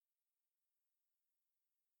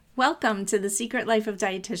Welcome to The Secret Life of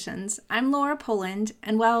Dietitians. I'm Laura Poland,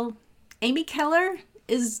 and Amy Keller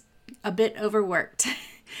is a bit overworked.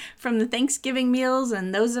 From the Thanksgiving meals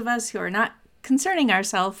and those of us who are not concerning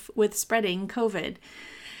ourselves with spreading COVID.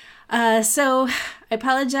 So I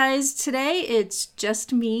apologize today. It's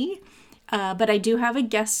just me, but I do have a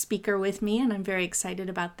guest speaker with me, and I'm very excited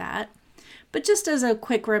about that. But just as a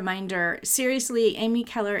quick reminder, seriously, Amy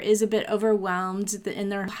Keller is a bit overwhelmed in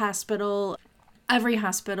their hospital. Every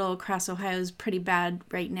hospital across Ohio is pretty bad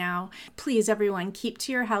right now. Please, everyone, keep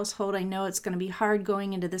to your household. I know it's going to be hard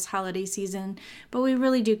going into this holiday season, but we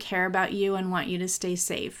really do care about you and want you to stay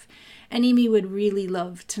safe. And Amy would really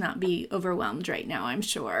love to not be overwhelmed right now, I'm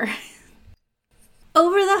sure.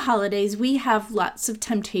 Over the holidays, we have lots of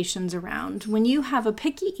temptations around. When you have a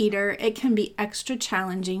picky eater, it can be extra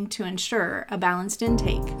challenging to ensure a balanced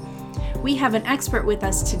intake. We have an expert with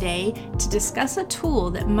us today to discuss a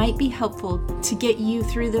tool that might be helpful to get you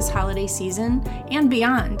through this holiday season and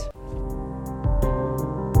beyond.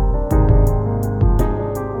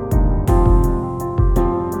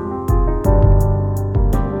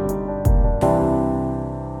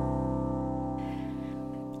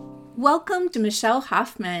 Welcome to Michelle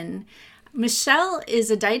Hoffman. Michelle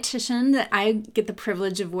is a dietitian that I get the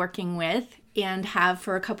privilege of working with and have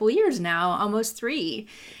for a couple years now, almost 3.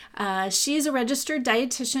 She is a registered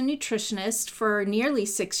dietitian nutritionist for nearly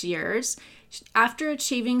 6 years. After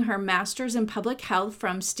achieving her master's in public health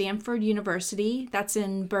from Stanford University, that's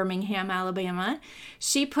in Birmingham, Alabama,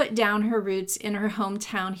 she put down her roots in her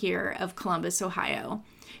hometown here of Columbus, Ohio.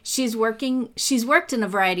 She's worked in a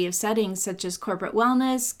variety of settings such as corporate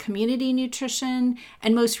wellness, community nutrition,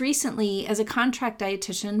 and most recently as a contract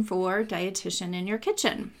dietitian for Dietitian in Your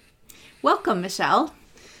Kitchen. Welcome, Michelle.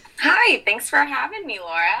 Hi, thanks for having me,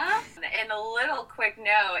 Laura. And a little quick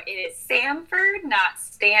note, it is Samford, not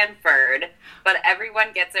Stanford, but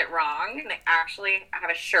everyone gets it wrong. And actually, I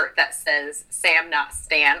have a shirt that says Sam, not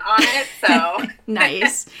Stan on it, so.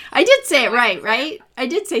 Nice. I did say it right? I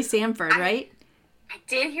did say Samford, right? I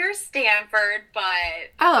did hear Stanford, but...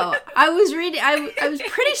 Oh, I was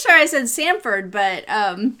pretty sure I said Samford, but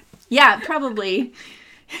yeah, probably.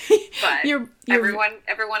 But everyone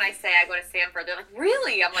I say I go to Stanford, they're like,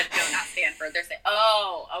 really? I'm like, no, not Stanford. They're saying,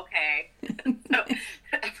 oh, okay. So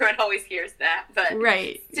everyone always hears that, but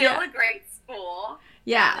right. Still a great school.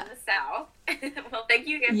 Yeah. In the South. Well, thank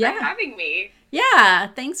you again for having me. Yeah,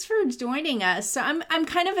 thanks for joining us. So I'm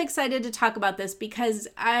kind of excited to talk about this because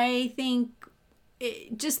I think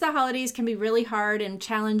just the holidays can be really hard and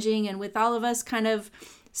challenging, and with all of us kind of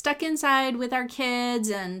stuck inside with our kids,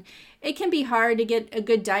 and it can be hard to get a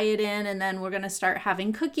good diet in, and then we're going to start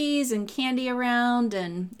having cookies and candy around,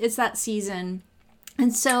 and it's that season.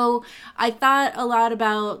 And so I thought a lot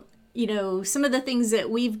about, some of the things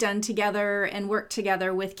that we've done together and worked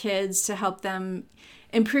together with kids to help them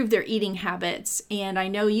improve their eating habits. And I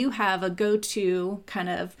know you have a go-to kind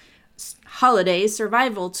of holiday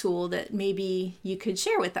survival tool that maybe you could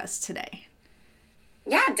share with us today.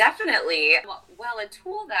 Yeah, definitely. Well, a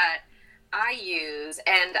tool that I use,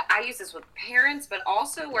 and I use this with parents, but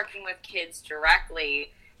also working with kids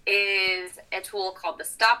directly, is a tool called the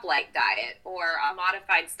stoplight diet, or a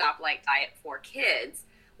modified stoplight diet for kids,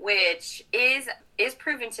 which is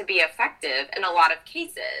proven to be effective in a lot of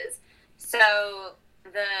cases. So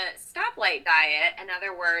the stoplight diet, in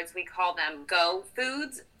other words, we call them go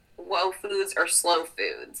foods, woe foods, or slow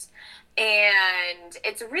foods. And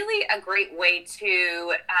it's really a great way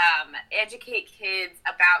to educate kids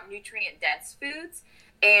about nutrient-dense foods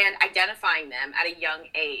and identifying them at a young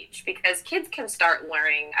age, because kids can start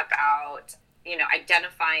learning about,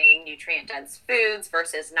 identifying nutrient-dense foods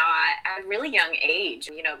versus not at a really young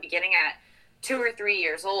age, beginning at 2 or 3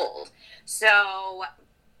 years old. So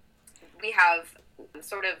we have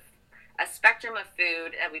sort of a spectrum of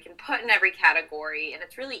food that we can put in every category, and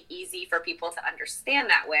it's really easy for people to understand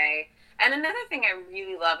that way. And another thing I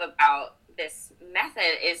really love about this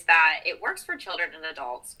method is that it works for children and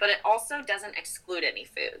adults, but it also doesn't exclude any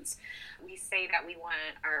foods. We say that we want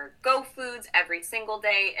our go foods every single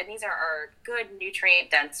day, and these are our good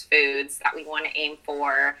nutrient-dense foods that we want to aim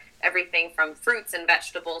for. Everything from fruits and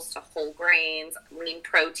vegetables to whole grains, lean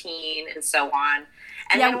protein, and so on.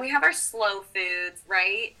 And then we have our slow foods,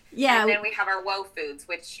 right? Yeah. And then we have our woe foods,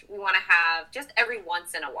 which we want to have just every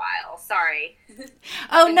once in a while. Sorry.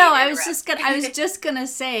 Oh no, I was just gonna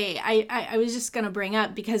say, I was just gonna bring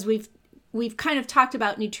up, because we've kind of talked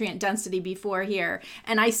about nutrient density before here,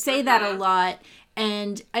 and I say that a lot,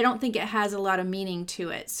 and I don't think it has a lot of meaning to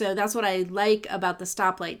it. So that's what I like about the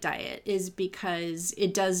stoplight diet, is because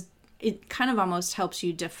it kind of almost helps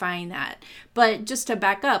you define that. But just to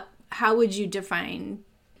back up, how would you define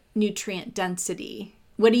nutrient density?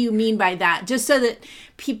 What do you mean by that? Just so that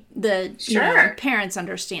Sure. parents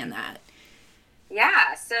understand that.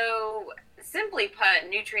 Yeah, so simply put,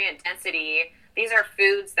 nutrient density, these are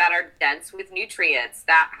foods that are dense with nutrients,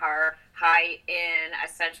 that are high in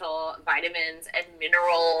essential vitamins and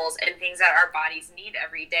minerals and things that our bodies need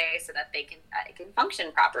every day so that they can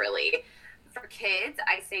function properly. For kids,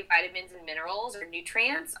 I say vitamins and minerals or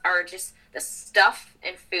nutrients are just the stuff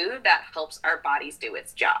in food that helps our bodies do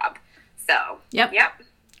its job. So, Yep. yep.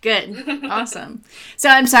 Good. Awesome. So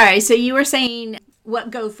I'm sorry. So you were saying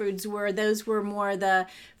what Go Foods were. Those were more the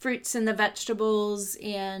fruits and the vegetables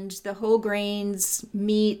and the whole grains,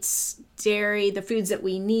 meats, dairy, the foods that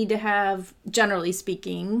we need to have, generally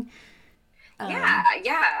speaking.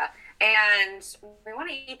 Yeah. And we want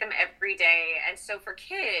to eat them every day. And so for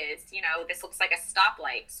kids, this looks like a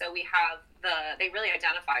stoplight. So they really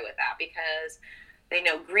identify with that because they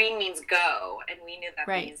know green means go. And we knew that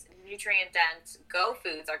these nutrient dense go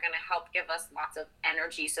foods are going to help give us lots of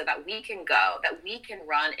energy so that we can go, that we can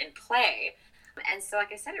run and play. And so,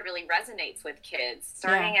 like I said, it really resonates with kids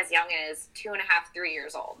starting as young as 2.5, 3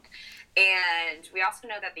 years old. And we also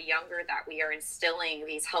know that the younger that we are instilling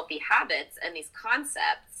these healthy habits and these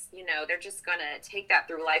concepts, they're just going to take that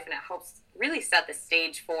through life, and it helps really set the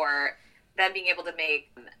stage for them being able to make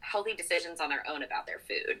healthy decisions on their own about their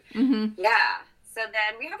food. Mm-hmm. Yeah. So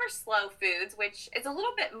then we have our slow foods, which is a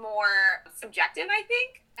little bit more subjective, I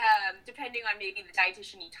think, depending on maybe the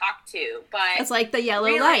dietitian you talk to. But it's like the yellow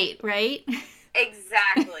light, right?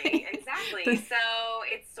 Exactly. So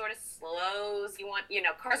it sort of slows.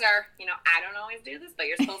 Cars are, I don't always do this, but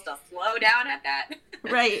you're supposed to slow down at that.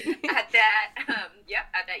 Right. at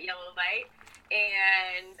that yellow light.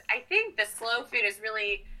 And I think the slow food is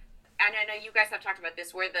really, and I know you guys have talked about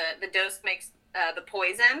this, where the dose makes the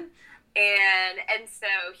poison. And so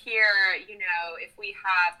here, if we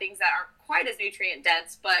have things that aren't quite as nutrient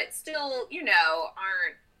dense, but still,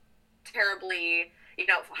 aren't terribly,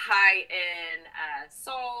 high in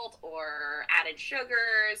salt or added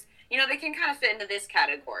sugars, they can kind of fit into this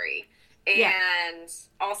category. And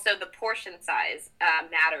also the portion size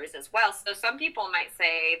matters as well. So some people might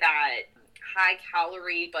say that high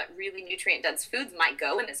calorie but really nutrient dense foods might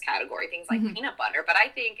go in this category, things like peanut butter. But I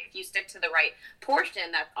think if you stick to the right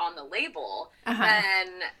portion that's on the label,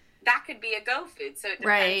 then that could be a go food. So it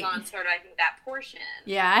depends on sort of, I think, that portion.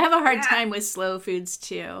 Yeah, I have a hard time with slow foods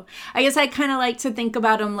too. I guess I kind of like to think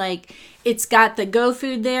about them like it's got the go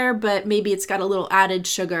food there, but maybe it's got a little added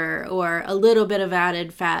sugar or a little bit of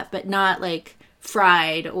added fat, but not like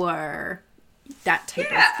fried or that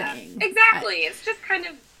type of thing. Exactly. It's just kind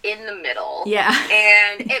of in the middle. Yeah.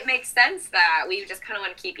 And it makes sense that we just kind of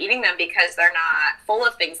want to keep eating them because they're not full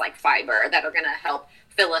of things like fiber that are going to help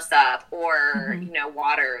fill us up or,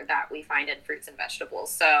 water that we find in fruits and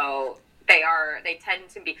vegetables. So they tend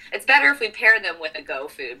to be, it's better if we pair them with a go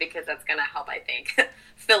food because that's going to help, I think,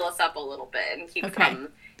 fill us up a little bit and keep from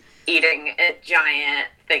eating a giant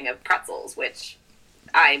thing of pretzels, which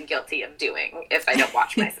I'm guilty of doing if I don't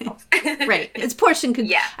watch myself. Right. It's portion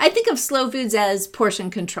control. Yeah. I think of slow foods as portion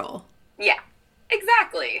control. Yeah,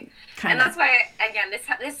 exactly. And that's why, again,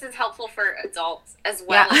 this is helpful for adults as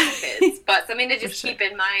well as kids, but something to just keep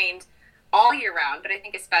in mind all year round. But I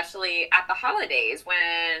think especially at the holidays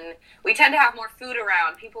when we tend to have more food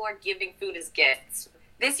around, people are giving food as gifts.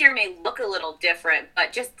 This year may look a little different,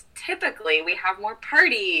 but just typically we have more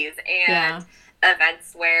parties and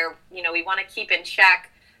events where, we want to keep in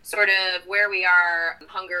check sort of where we are,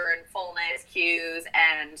 hunger and fullness cues,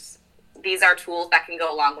 and these are tools that can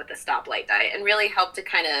go along with the stoplight diet and really help to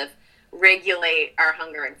kind of regulate our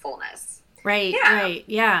hunger and fullness. Right.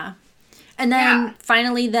 Yeah. And then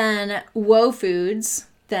finally WOW foods,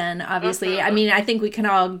 then obviously, I mean, I think we can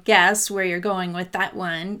all guess where you're going with that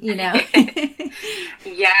one, Yes.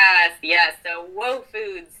 So WOW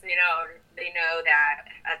foods, they know that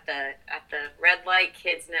at the red light,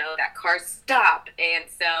 kids know that cars stop. And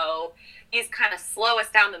so these kind of slow us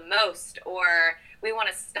down the most, or we want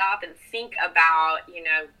to stop and think about,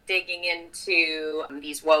 digging into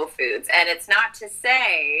these WOW foods. And it's not to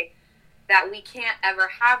say that we can't ever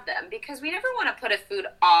have them, because we never want to put a food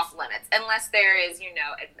off limits unless there is,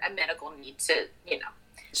 a medical need to,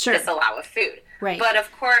 disallow a food. Right. But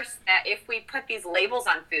of course, that if we put these labels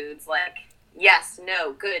on foods like yes,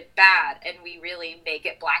 no, good, bad, and we really make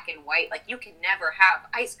it black and white, like you can never have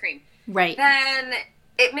ice cream, right, then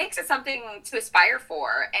it makes it something to aspire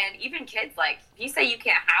for. And even kids, like, if you say you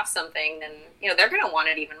can't have something, then, they're going to want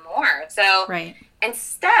it even more. So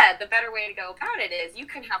instead, the better way to go about it is you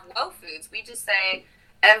can have WOW foods. We just say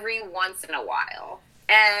every once in a while.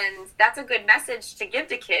 And that's a good message to give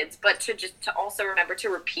to kids, but to also remember to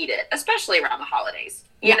repeat it, especially around the holidays,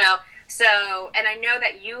 you know? So, and I know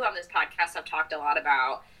that you on this podcast have talked a lot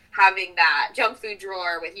about having that junk food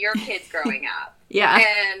drawer with your kids growing up. Yeah.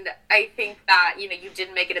 And I think that, you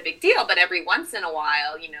didn't make it a big deal, but every once in a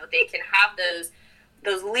while, they can have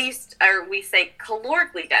those least, or we say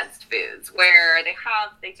calorically dense foods where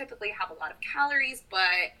they typically have a lot of calories,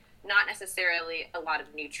 but not necessarily a lot of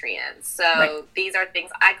nutrients. So these are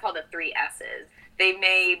things I call the 3 S's. They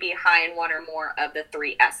may be high in one or more of the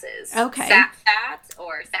 3 S's. Okay. Sat fat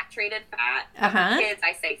or saturated fat. Uh-huh. For kids,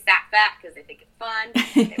 I say sat fat because they think it's fun.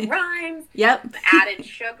 It rhymes. Yep. Added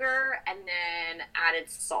sugar and then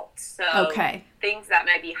added salt. So things that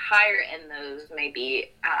might be higher in those may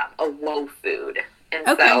be a low food. And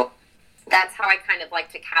so that's how I kind of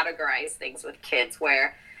like to categorize things with kids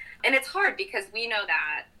and it's hard because we know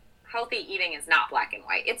that healthy eating is not black and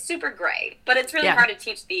white. It's super gray, but it's really hard to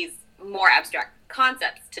teach these more abstract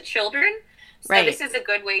concepts to children. So this is a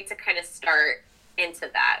good way to kind of start into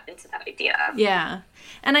that idea. Yeah.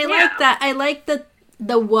 And I like that. I like the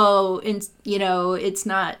whoa, and it's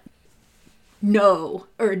not no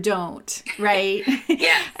or don't, right?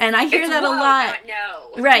 Yeah. And I hear that a lot.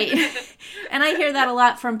 No. Right. And I hear that a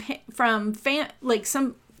lot from like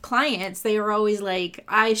some clients. They are always like,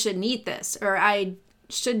 I shouldn't eat this, or I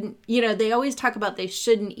shouldn't, they always talk about they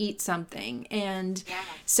shouldn't eat something. And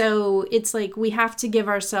so it's like we have to give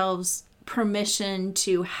ourselves permission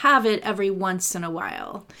to have it every once in a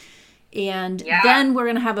while. And then we're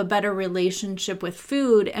going to have a better relationship with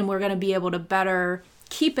food, and we're going to be able to better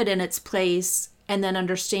keep it in its place, and then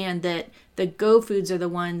understand that the go foods are the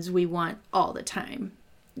ones we want all the time.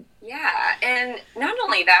 Yeah. And not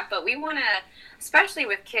only that, but we want to, especially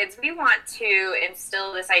with kids, we want to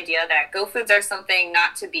instill this idea that go foods are something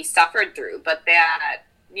not to be suffered through, but that,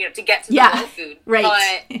 to get to the go food,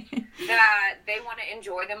 but that they want to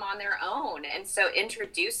enjoy them on their own. And so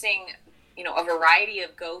introducing, a variety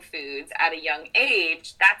of go foods at a young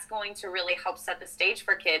age, that's going to really help set the stage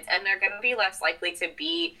for kids, and they're going to be less likely to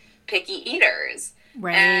be picky eaters.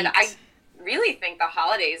 Right. And I really think the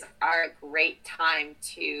holidays are a great time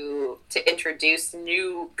to introduce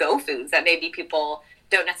new go foods that maybe people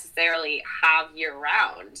don't necessarily have year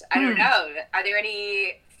round. I don't know. Are there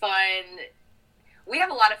any we have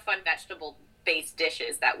a lot of fun vegetable based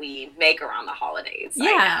dishes that we make around the holidays.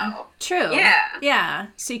 Yeah, true. Yeah.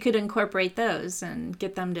 So you could incorporate those and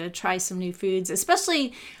get them to try some new foods,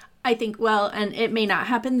 especially I think, and it may not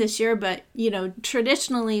happen this year, but,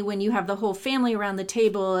 traditionally when you have the whole family around the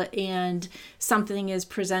table and something is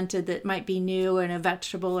presented that might be new and a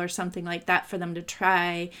vegetable or something like that for them to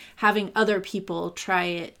try, having other people try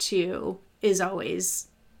it too is always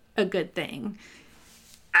a good thing.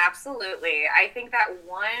 Absolutely. I think that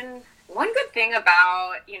one good thing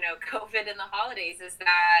about, COVID and the holidays is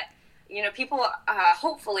that, people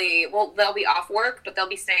hopefully, they'll be off work, but they'll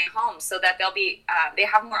be staying home so that they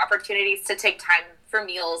have more opportunities to take time for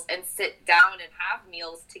meals and sit down and have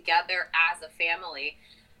meals together as a family.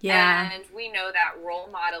 Yeah. And we know that role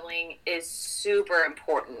modeling is super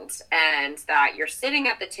important, and that you're sitting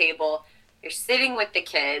at the table, you're sitting with the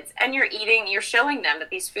kids, and you're showing them that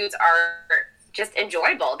these foods are just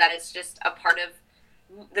enjoyable, that it's just a part of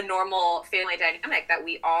the normal family dynamic, that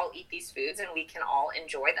we all eat these foods and we can all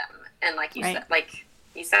enjoy them. And like you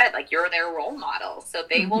said, you're their role model, so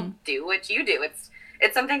they will do what you do.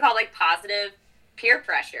 It's something called positive peer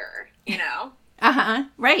pressure,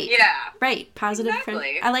 Right. Yeah. Right. Positive.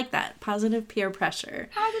 Exactly. I like that. Positive peer pressure.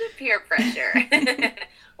 Positive peer pressure.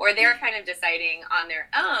 Or they're kind of deciding on their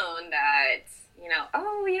own that,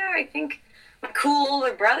 oh yeah, I think my cool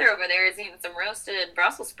older brother over there is eating some roasted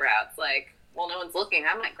Brussels sprouts. Well, no one's looking,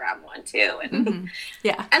 I might grab one too. And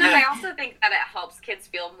yeah. And then I also think that it helps kids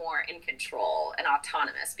feel more in control and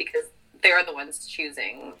autonomous, because they're the ones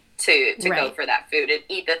choosing to go for that food and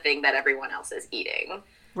eat the thing that everyone else is eating.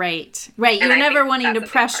 Right. You're never wanting to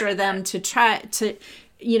pressure them to try to,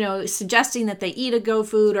 suggesting that they eat a go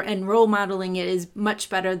food and role modeling it is much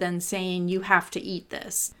better than saying you have to eat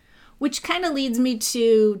this. Which kind of leads me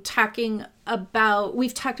to talking about,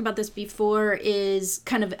 we've talked about this before, is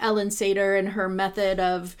kind of Ellen Sater and her method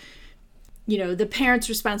of, the parent's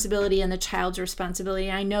responsibility and the child's responsibility.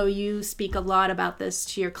 I know you speak a lot about this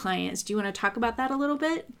to your clients. Do you want to talk about that a little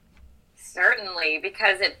bit? Certainly,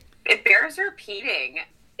 because it bears repeating.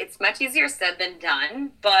 It's much easier said than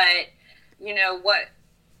done, but what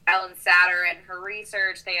Ellen Sater and her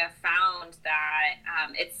research, they have found that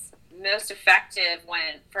it's most effective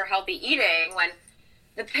for healthy eating when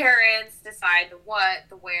the parents decide the what,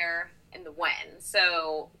 the where, and the when.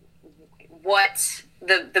 So what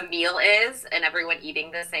the meal is and everyone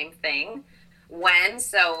eating the same thing. When,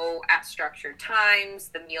 so at structured times,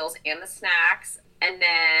 the meals and the snacks, and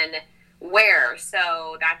then where.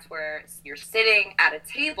 So that's where you're sitting at a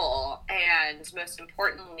table, and most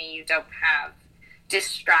importantly, you don't have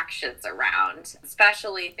distractions around,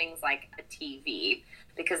 especially things like a TV,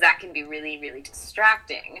 because that can be really, really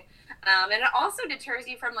distracting. And it also deters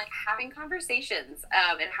you from like having conversations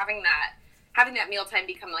and having that mealtime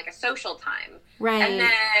become like a social time. Right. And then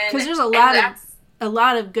because there's a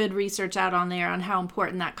lot of good research out on there on how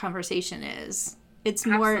important that conversation is. It's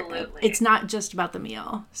more, absolutely. It's not just about the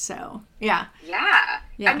meal. So, yeah.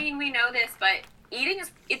 I mean, we know this, but eating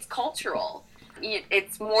it's cultural.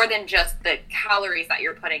 It's more than just the calories that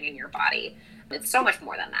you're putting in your body. It's so much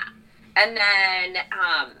more than that. And then,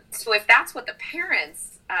 so if that's what the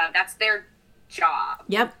parents, that's their job.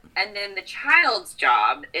 Yep. And then the child's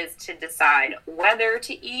job is to decide whether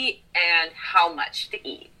to eat and how much to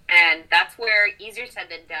eat. And that's where easier said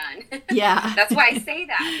than done. Yeah. That's why I say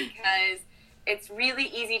that, because it's really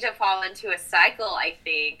easy to fall into a cycle, I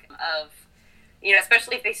think, of, you know,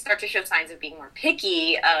 especially if they start to show signs of being more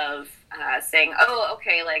picky, of saying, oh,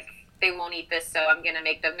 okay, like they won't eat this, so I'm going to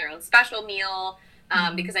make them their own special meal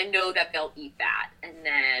because I know that they'll eat that. And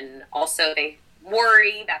then also they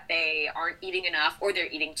worry that they aren't eating enough or they're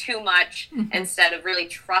eating too much instead of really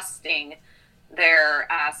trusting their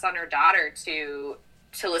son or daughter to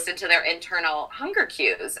listen to their internal hunger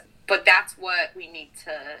cues. But that's what we need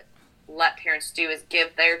to let parents do, is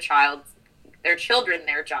give their children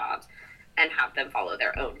their jobs and have them follow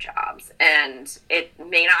their own jobs. And it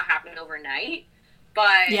may not happen overnight,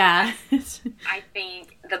 but yeah. I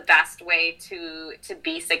think the best way to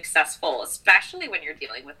be successful, especially when you're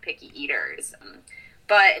dealing with picky eaters. And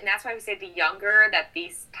that's why we say the younger that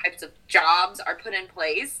these types of jobs are put in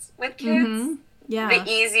place with kids, the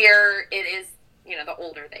easier it is, you know, the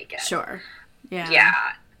older they get. Sure. Yeah.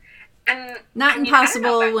 Yeah. And not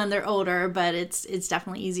impossible when they're older, but it's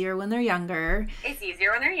definitely easier when they're younger. It's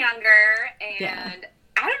easier when they're younger. And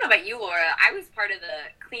I don't know about you, Laura. I was part of the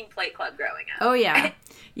Clean Plate Club growing up. Oh, yeah.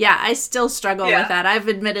 Yeah, I still struggle with that. I've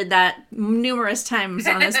admitted that numerous times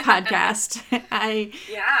on this podcast. I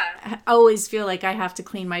always feel like I have to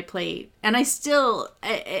clean my plate. And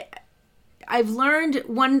I've learned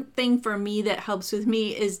one thing for me that helps with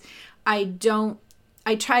me is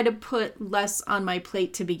I try to put less on my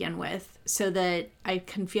plate to begin with, so that I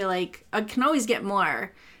can feel like I can always get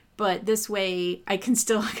more, but this way I can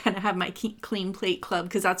still kind of have my Clean Plate Club,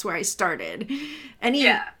 because that's where I started. Any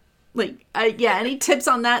tips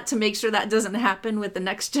on that to make sure that doesn't happen with the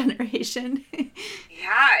next generation?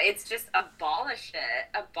 It's just abolish it.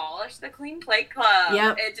 Abolish the Clean Plate Club.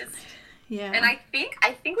 Yep. It just... Yeah. And I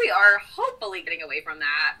think we are hopefully getting away from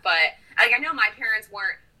that, but like I know my parents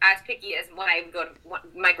weren't as picky as when I would go to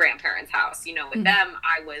my grandparents' house. You know, with them,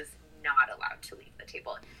 I was not allowed to leave the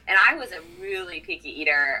table. And I was a really picky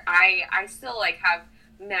eater. I still like have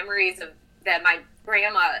memories of that my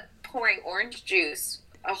grandma pouring orange juice,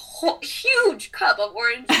 a whole huge cup of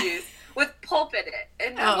orange juice with pulp in it.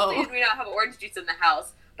 And not only did we not have orange juice in the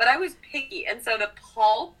house, but I was picky. And so the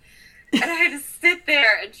pulp, and I had to sit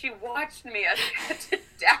there, and she watched me as I had to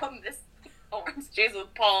down this orange juice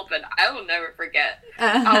with pulp, and I will never forget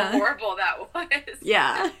how horrible that was.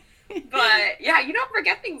 Yeah. But yeah, you don't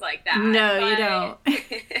forget things like that. No, you don't.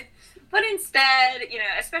 But instead, you know,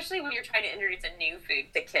 especially when you're trying to introduce a new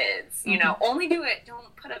food to kids, you know,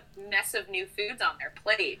 don't put a mess of new foods on their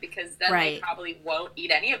plate, because then they probably won't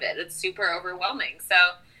eat any of it. It's super overwhelming. So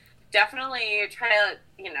definitely try to,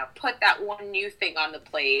 you know, put that one new thing on the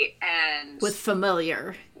plate, and with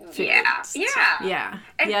familiar foods. Yeah.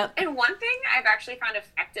 And one thing I've actually found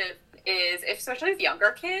effective is, especially with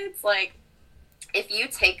younger kids, like if you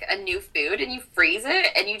take a new food and you freeze it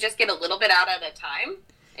and you just get a little bit out at a time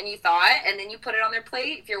and you thaw it and then you put it on their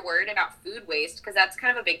plate, if you're worried about food waste, because that's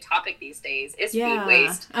kind of a big topic these days, is food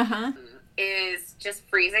waste. Is just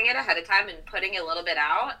freezing it ahead of time and putting a little bit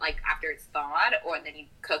out, like after it's thawed, or then you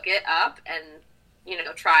cook it up and, you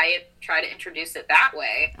know, try to introduce it that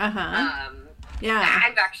way.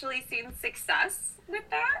 I've actually seen success with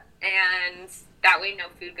that, and that way no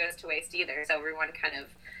food goes to waste either. So everyone kind of,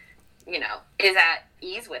 you know, is at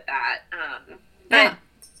ease with that.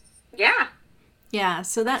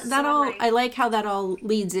 So that all, I like how that all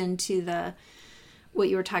leads into what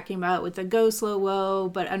you were talking about with the go slow whoa,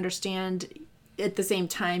 but understand at the same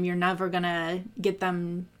time you're never going to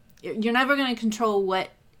control what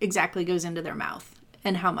exactly goes into their mouth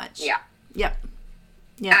and how much. Yeah.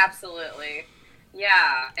 Absolutely.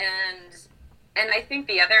 Yeah. And I think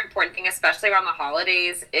the other important thing, especially around the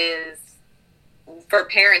holidays, is for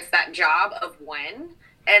parents, that job of when.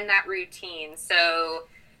 and that routine. So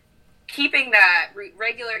keeping that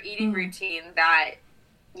regular eating routine that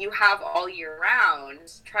you have all year round,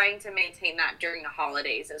 trying to maintain that during the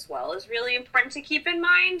holidays as well is really important to keep in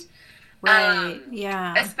mind. Right.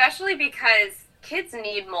 Yeah. Especially because kids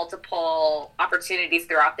need multiple opportunities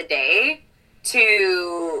throughout the day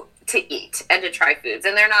to eat and to try foods,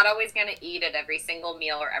 and they're not always going to eat at every single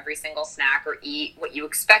meal or every single snack or eat what you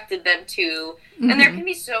expected them to. And there can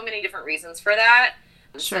be so many different reasons for that.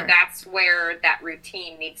 Sure. So that's where that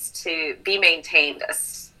routine needs to be maintained,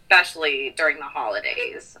 especially during the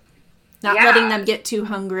holidays. Not letting them get too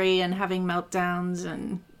hungry and having meltdowns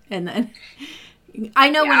and then I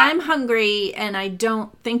know when I'm hungry and I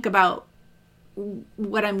don't think about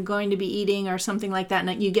what I'm going to be eating or something like that,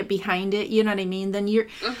 and you get behind it, you know what I mean? Then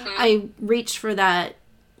I reach for that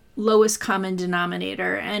lowest common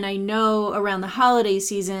denominator. And I know around the holiday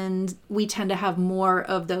season, we tend to have more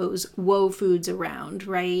of those woe foods around,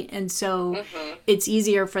 right? And so it's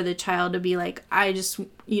easier for the child to be like, I just,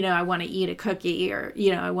 I want to eat a cookie, or,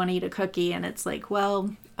 I want to eat a cookie. And it's like,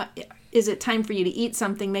 well, is it time for you to eat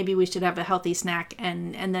something? Maybe we should have a healthy snack,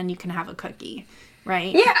 and then you can have a cookie,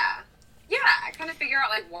 right? Yeah, I kind of figure out,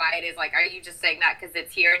 like, why it is, like, are you just saying that because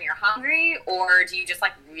it's here and you're hungry, or do you just,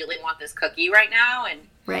 like, really want this cookie right now? And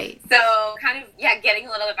right. So kind of, getting a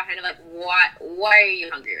little bit behind it, like, why are you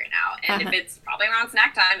hungry right now? And if it's probably around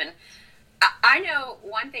snack time, and I know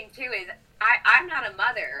one thing, too, is I'm not a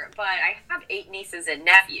mother, but I have 8 nieces and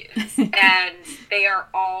nephews, and they are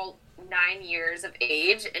all 9 years of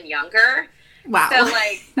age and younger. Wow. So,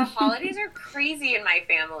 like, the holidays are crazy in my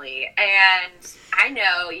family. And I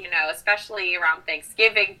know, especially around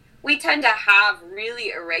Thanksgiving, we tend to have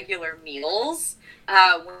really irregular meals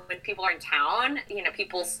when people are in town.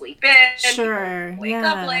 People sleep in. Sure. Wake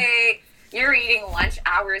up late. You're eating lunch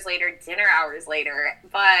hours later, dinner hours later.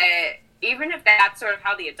 But even if that's sort of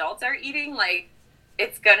how the adults are eating, like,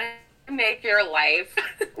 it's going to make your life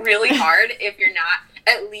really hard if you're not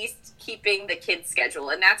at least keeping the kids' schedule.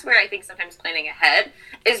 And that's where I think sometimes planning ahead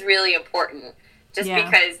is really important. Just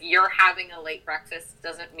because you're having a late breakfast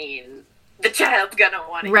doesn't mean the child's going to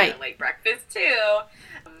want to eat a late breakfast too.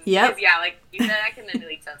 Yep. Because, like you said, that can then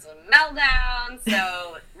lead to some meltdowns.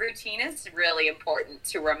 So routine is really important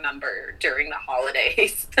to remember during the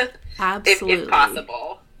holidays. Absolutely. if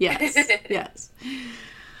possible. Yes. Yes.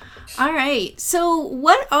 All right. So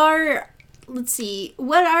what are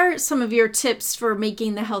some of your tips for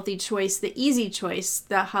making the healthy choice the easy choice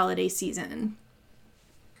the holiday season?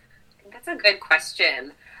 That's a good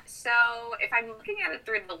question. So if I'm looking at it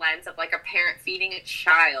through the lens of, like, a parent feeding a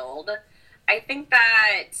child, I think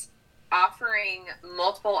that offering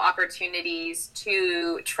multiple opportunities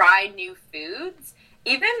to try new foods,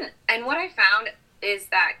 and what I found is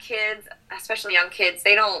that kids, especially young kids,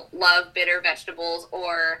 they don't love bitter vegetables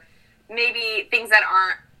or maybe things that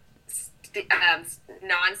aren't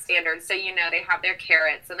non-standard. So, they have their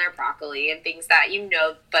carrots and their broccoli and things that,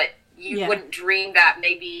 but you wouldn't dream that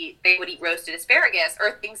maybe they would eat roasted asparagus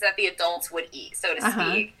or things that the adults would eat, so to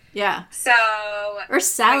speak. Yeah. So. Or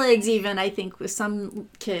salads, I think with some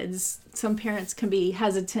kids, some parents can be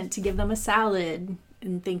hesitant to give them a salad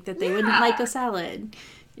and think that they wouldn't like a salad.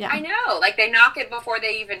 Yeah. I know, like, they knock it before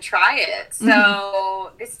they even try it.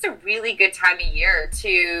 So this is a really good time of year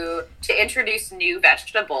to introduce new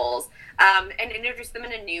vegetables and introduce them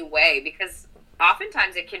in a new way, because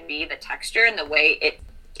oftentimes it can be the texture and the way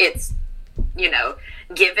it's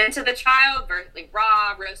given to the child, like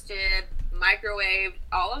raw, roasted, microwaved,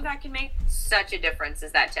 all of that can make such a difference,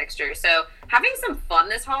 is that texture. So having some fun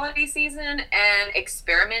this holiday season and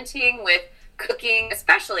experimenting with cooking,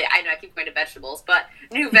 especially, I know I keep going to vegetables, but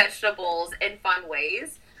new vegetables in fun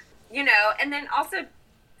ways, and then also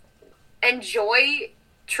enjoy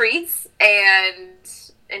treats and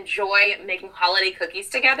enjoy making holiday cookies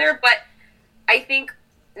together. But I think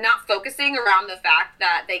not focusing around the fact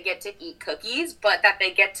that they get to eat cookies, but that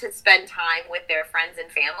they get to spend time with their friends and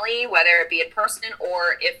family, whether it be in person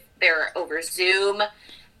or if they're over Zoom,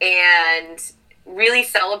 and really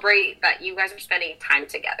celebrate that you guys are spending time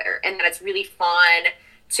together and that it's really fun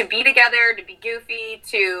to be together, to be goofy,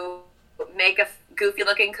 to make a goofy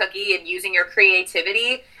looking cookie and using your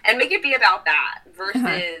creativity, and make it be about that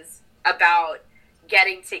versus about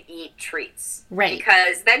getting to eat treats. Right.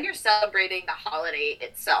 Because then you're celebrating the holiday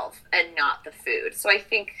itself and not the food. So I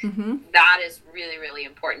think that is really, really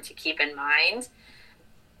important to keep in mind.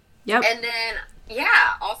 Yep. And then,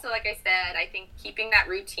 also, like I said, I think keeping that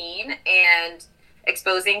routine and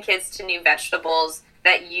exposing kids to new vegetables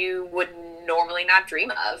that you would normally not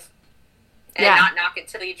dream of. And not knock it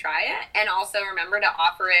till you try it. And also remember to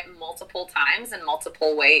offer it multiple times in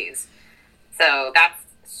multiple ways. So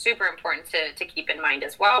super important to keep in mind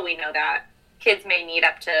as well. We know that kids may need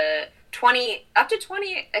up to 20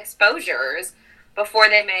 exposures before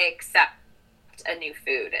they may accept a new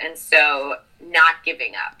food. And so not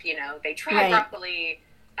giving up, they tried broccoli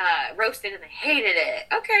roasted and they hated it.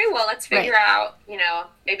 Okay, well, let's figure out,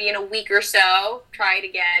 maybe in a week or so, try it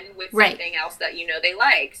again with something else that they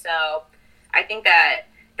like. So I think that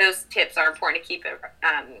those tips are important to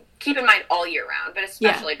keep in mind all year round, but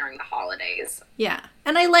especially during the holidays. Yeah.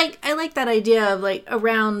 And I like that idea of like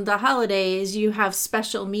around the holidays you have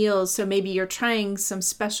special meals, so maybe you're trying some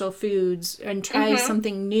special foods and try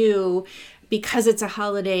something new because it's a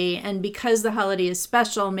holiday, and because the holiday is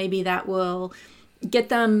special, maybe that will get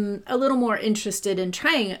them a little more interested in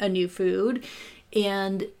trying a new food.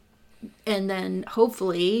 And then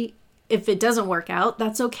hopefully if it doesn't work out,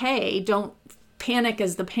 that's okay. Don't panic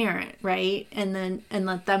as the parent, right? And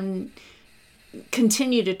let them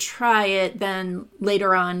continue to try it then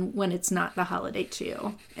later on when it's not the holiday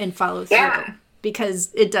too, and follow through,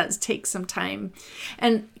 because it does take some time.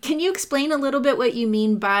 And can you explain a little bit what you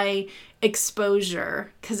mean by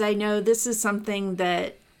exposure? Because I know this is something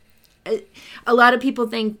that a lot of people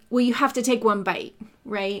think, well, you have to take one bite,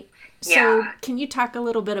 right? So can you talk a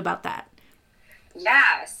little bit about that?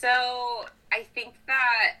 Yeah, so I think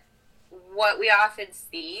that what we often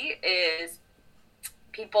see is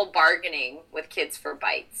people bargaining with kids for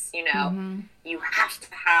bites. You have to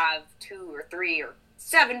have 2 or 3 or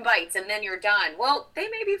 7 bites and then you're done. Well, they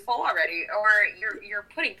may be full already, or you're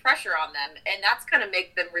putting pressure on them, and that's going to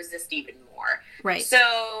make them resist even more. Right.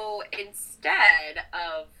 So instead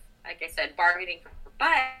of, like I said, bargaining for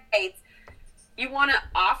bites, you want to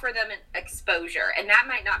offer them an exposure. And that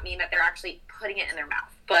might not mean that they're actually putting it in their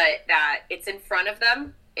mouth, but that it's in front of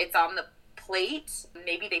them, it's on the plate,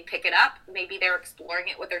 maybe they pick it up, maybe they're exploring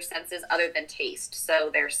it with their senses other than taste. So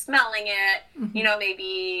they're smelling it,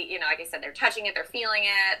 maybe, like I said, they're touching it, they're feeling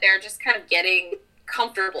it, they're just kind of getting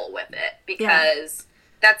comfortable with it, because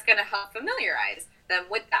that's going to help familiarize them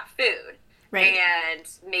with that food. Right. And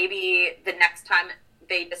maybe the next time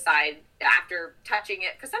they decide after touching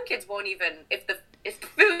it, because some kids won't even, if the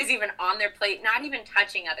food is even on their plate, not even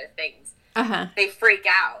touching other things, they freak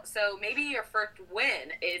out. So maybe your first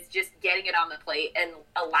win is just getting it on the plate and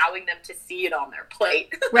allowing them to see it on their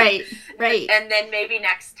plate. Right. And then maybe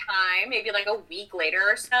next time, maybe like a week later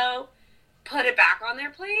or so, put it back on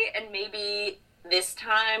their plate, and maybe this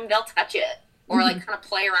time they'll touch it, or like kind of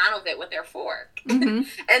play around with it with their fork. And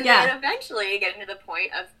then eventually getting to the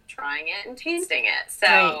point of trying it and tasting it.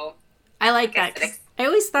 So I like that. I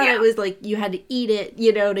always thought it was like you had to eat it,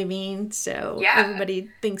 you know what I mean? So everybody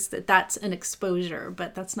thinks that that's an exposure,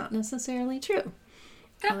 but that's not necessarily true.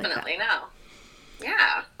 Definitely no.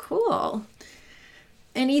 Yeah. Cool.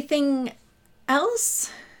 Anything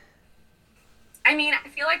else? I mean, I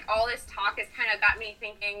feel like all this talk has kind of got me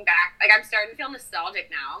thinking back. Like, I'm starting to feel nostalgic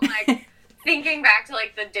now. I'm like thinking back to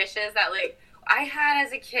like the dishes that like I had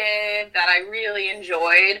as a kid that I really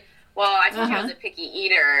enjoyed. Well, I told you I was a picky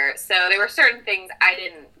eater, so there were certain things I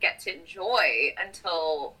didn't get to enjoy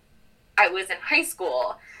until I was in high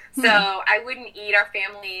school. So I wouldn't eat. Our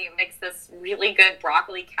family makes this really good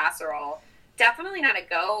broccoli casserole. Definitely not a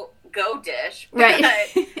go dish, but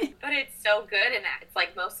it's so good, and it's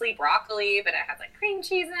like mostly broccoli, but it has like cream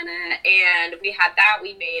cheese in it. And we had that.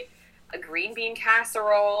 We made a green bean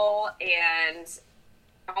casserole, and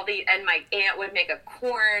my aunt would make a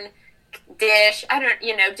corn dish. I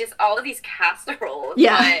don't, just all of these casseroles.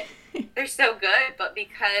 Yeah. But they're so good. But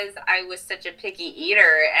because I was such a picky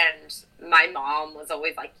eater, and my mom was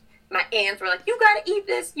always like, my aunts were like, you gotta eat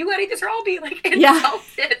this, or I'll be like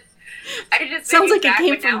insulted. I just sounds like it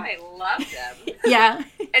came from. Now I love them. Yeah.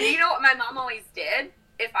 And you know what my mom always did?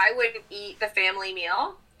 If I would eat the family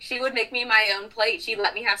meal, she would make me my own plate. She'd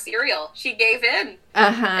let me have cereal. She gave in.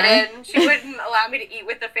 And she wouldn't allow me to eat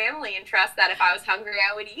with the family and trust that if I was hungry,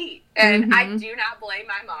 I would eat. And I do not blame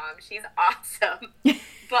my mom. She's awesome.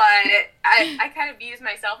 But I kind of use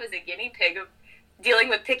myself as a guinea pig of dealing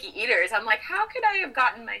with picky eaters. I'm like, how could I have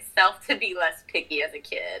gotten myself to be less picky as a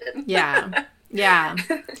kid? Yeah.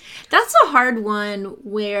 That's a hard one,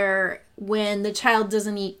 where when the child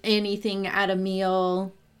doesn't eat anything at a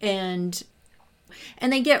meal, and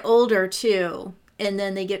they get older too, and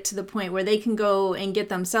then they get to the point where they can go and get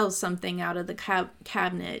themselves something out of the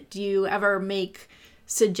cabinet. Do you ever make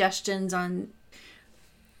suggestions on,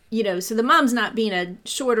 so the mom's not being a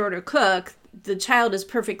short order cook, the child is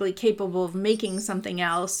perfectly capable of making something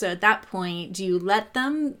else. So at that point, do you let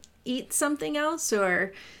them eat something else,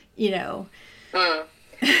 or, I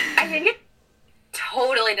think it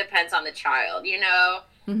totally depends on the child.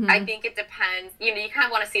 I think it depends. You know, you kind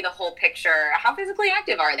of want to see the whole picture. How physically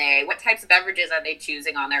active are they? What types of beverages are they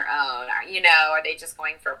choosing on their own? You know, are they just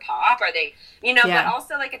going for pop? Are they, you know, but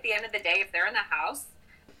also like at the end of the day, if they're in the house,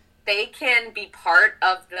 they can be part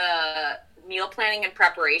of the meal planning and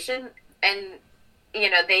preparation. And, you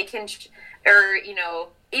know, they can, or, you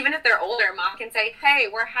know, even if they're older, mom can say, hey,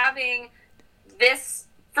 we're having this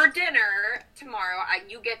for dinner tomorrow.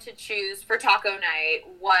 You get to choose for taco night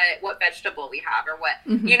what vegetable we have or what,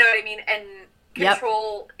 you know what I mean? And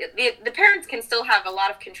control, the parents can still have a lot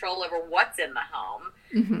of control over what's in the home.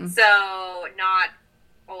 So not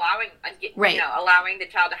allowing, you know, allowing the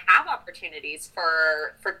child to have opportunities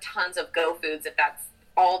for tons of go foods if that's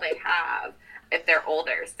all they have, if they're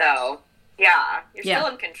older. So yeah, you're still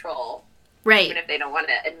in control. Right. Even if they don't want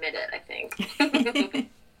to admit it, I think.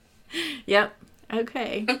 Yep.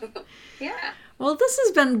 Okay. Yeah. Well, this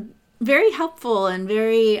has been very helpful and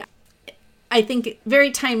very, I think,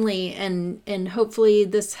 very timely, and hopefully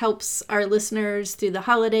this helps our listeners through the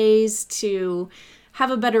holidays to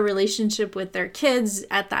have a better relationship with their kids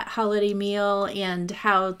at that holiday meal, and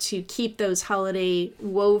how to keep those holiday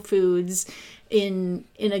woe foods in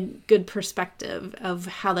a good perspective of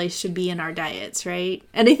how they should be in our diets, right?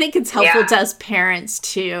 And I think it's helpful to us parents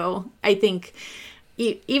too. I think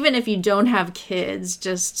even if you don't have kids,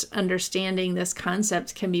 just understanding this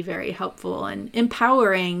concept can be very helpful and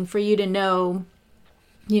empowering for you to know,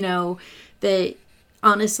 you know, that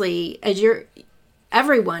honestly,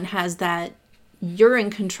 everyone has that, you're in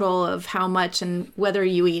control of how much and whether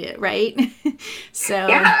you eat it, right? So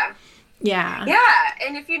yeah.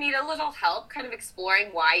 And if you need a little help kind of exploring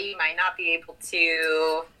why you might not be able to,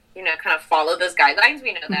 you know, kind of follow those guidelines,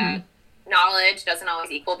 we know that knowledge doesn't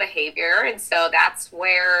always equal behavior. And so that's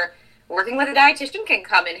where working with a dietitian can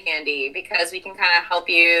come in handy, because we can kind of help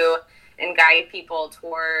you and guide people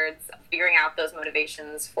towards figuring out those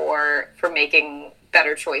motivations for making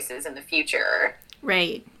better choices in the future.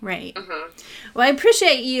 Right. Well, I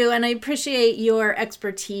appreciate you, and I appreciate your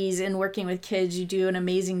expertise in working with kids. You do an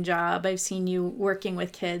amazing job. I've seen you working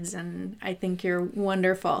with kids, and I think you're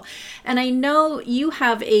wonderful. And I know you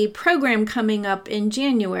have a program coming up in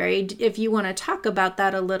January. If you want to talk about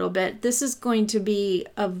that a little bit, this is going to be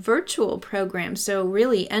a virtual program, so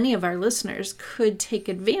really any of our listeners could take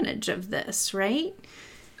advantage of this, right?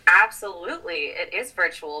 Absolutely. It is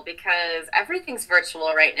virtual because everything's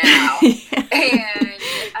virtual right now. And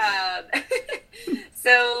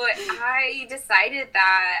so I decided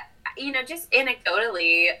that, you know, just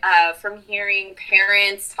anecdotally, from hearing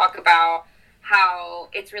parents talk about how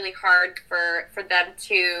it's really hard for them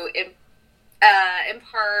to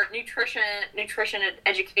impart nutrition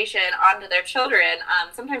education onto their children.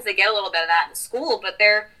 Sometimes they get a little bit of that in school, but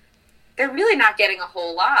they're really not getting a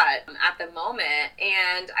whole lot at the moment.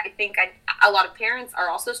 And I think a lot of parents are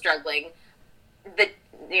also struggling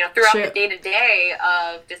throughout the day-to-day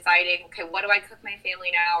of deciding, okay, what do I cook my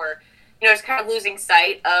family now? Or, you know, just kind of losing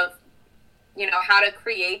sight of, you know, how to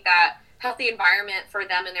create that healthy environment for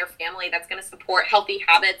them and their family that's going to support healthy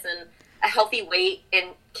habits and a healthy weight in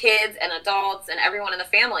kids and adults and everyone in the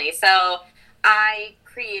family. So I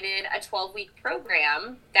created a 12-week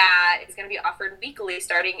program that is going to be offered weekly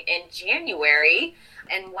starting in January.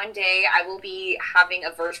 And one day I will be having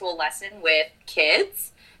a virtual lesson with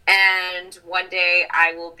kids. And one day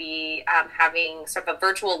I will be having sort of a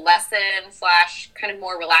virtual lesson / kind of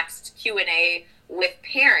more relaxed Q&A with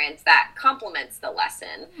parents that complements the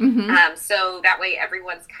lesson. So that way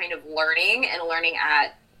everyone's kind of learning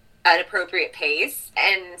at an appropriate pace.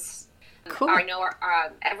 And cool. I know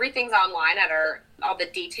everything's online at all the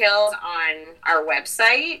details on our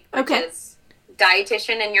website, which is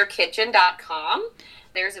dietitianinyourkitchen.com.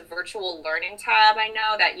 There's a virtual learning tab, I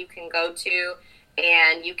know, that you can go to,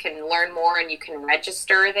 and you can learn more and you can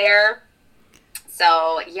register there.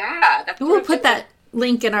 So yeah, we'll put that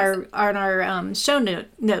link in our show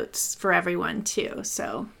notes for everyone too.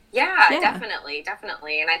 So yeah, definitely.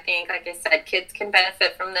 And I think, like I said, kids can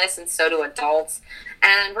benefit from this, and so do adults.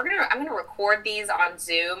 And I'm gonna record these on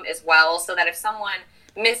Zoom as well, so that if someone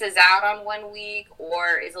misses out on 1 week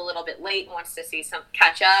or is a little bit late and wants to see some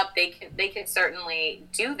catch up, they can certainly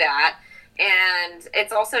do that. And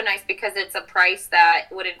it's also nice because it's a price that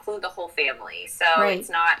would include the whole family. So It's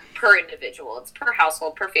not per individual, it's per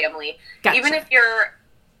household, per family. Gotcha. Even if you're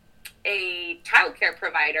a childcare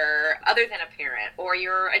provider other than a parent, or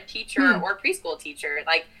you're a teacher or a preschool teacher,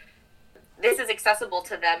 like, this is accessible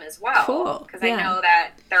to them as well. Cool. Because I know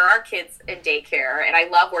that there are kids in daycare, and I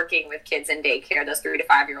love working with kids in daycare, those 3 to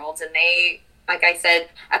 5 year olds, and they, like I said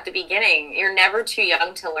at the beginning, you're never too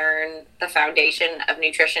young to learn the foundation of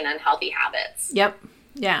nutrition and healthy habits. Yep.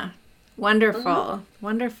 Yeah. Wonderful.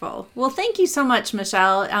 Wonderful. Well, thank you so much,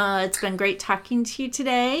 Michelle. It's been great talking to you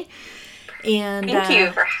today. And thank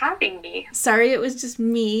you for having me. Sorry it was just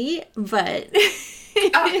me, but...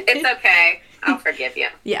 it's okay. I'll forgive you.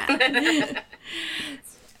 Yeah.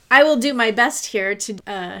 I will do my best here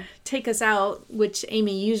to take us out, which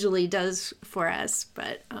Amy usually does for us,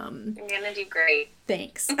 but... You're going to do great.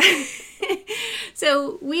 Thanks.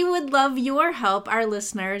 So we would love your help, our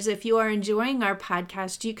listeners. If you are enjoying our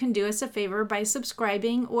podcast, you can do us a favor by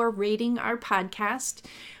subscribing or rating our podcast.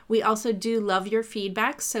 We also do love your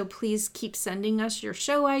feedback, so please keep sending us your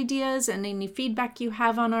show ideas and any feedback you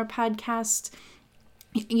have on our podcast.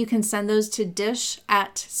 You can send those to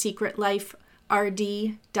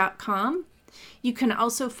dish@secretliferd.com. You can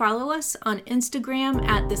also follow us on Instagram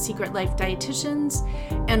at The Secret Life Dietitians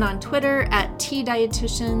and on Twitter at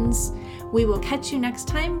TDietitians. We will catch you next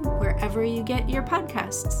time wherever you get your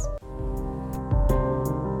podcasts.